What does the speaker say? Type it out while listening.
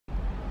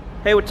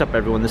Hey, what's up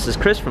everyone? This is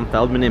Chris from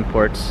Feldmann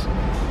Imports.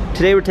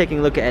 Today we're taking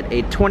a look at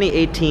a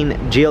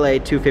 2018 GLA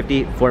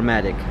 250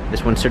 4MATIC.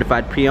 This one's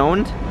certified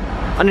pre-owned.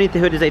 Underneath the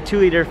hood is a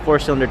 2-liter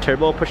 4-cylinder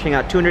turbo pushing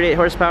out 208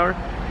 horsepower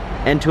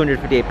and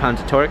 258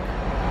 pounds of torque.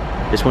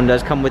 This one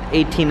does come with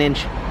 18-inch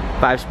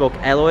 5-spoke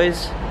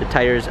alloys. The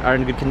tires are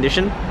in good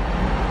condition.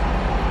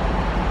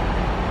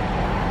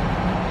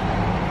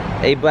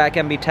 A black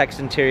MB Tex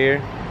interior.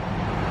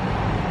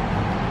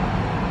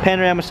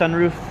 Panorama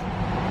sunroof.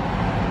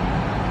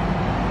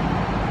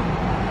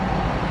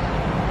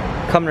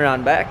 Coming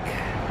around back,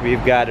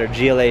 we've got our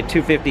GLA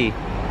 250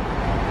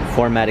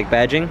 4MATIC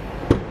badging,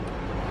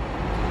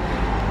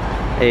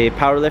 a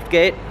power lift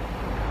gate,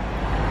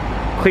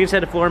 clean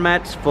set of floor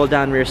mats, fold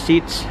down rear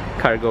seats,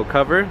 cargo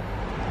cover.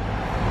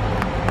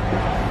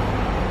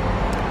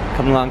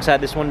 Coming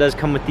alongside, this one does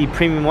come with the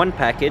Premium 1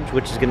 package,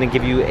 which is going to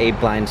give you a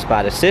blind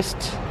spot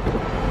assist,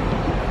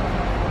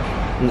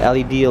 an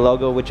LED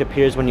logo which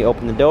appears when you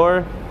open the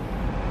door,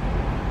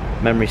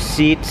 memory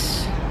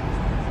seats,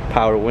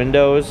 power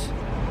windows.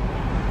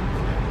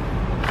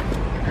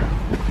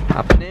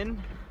 Hopping in,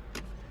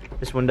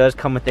 this one does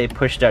come with a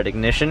push start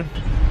ignition.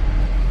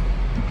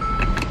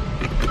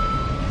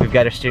 We've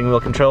got our steering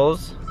wheel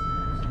controls.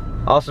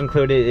 Also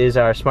included is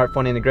our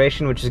smartphone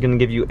integration, which is going to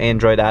give you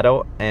Android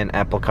Auto and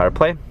Apple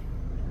CarPlay.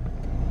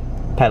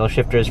 Paddle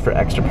shifters for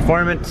extra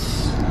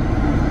performance.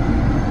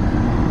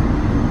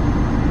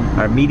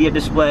 Our media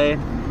display.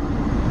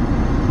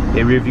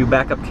 A rear view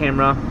backup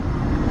camera.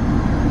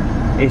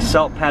 A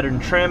salt pattern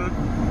trim.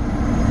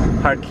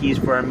 Hard keys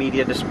for our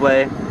media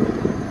display.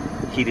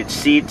 Heated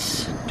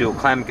seats, dual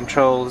climate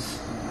controls,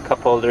 cup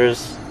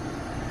holders.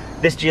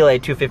 This GLA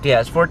 250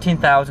 has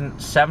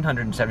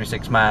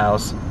 14,776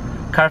 miles.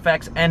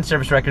 Carfax and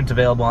service records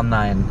available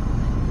online.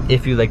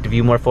 If you'd like to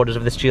view more photos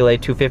of this GLA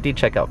 250,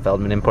 check out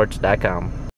feldmanimports.com.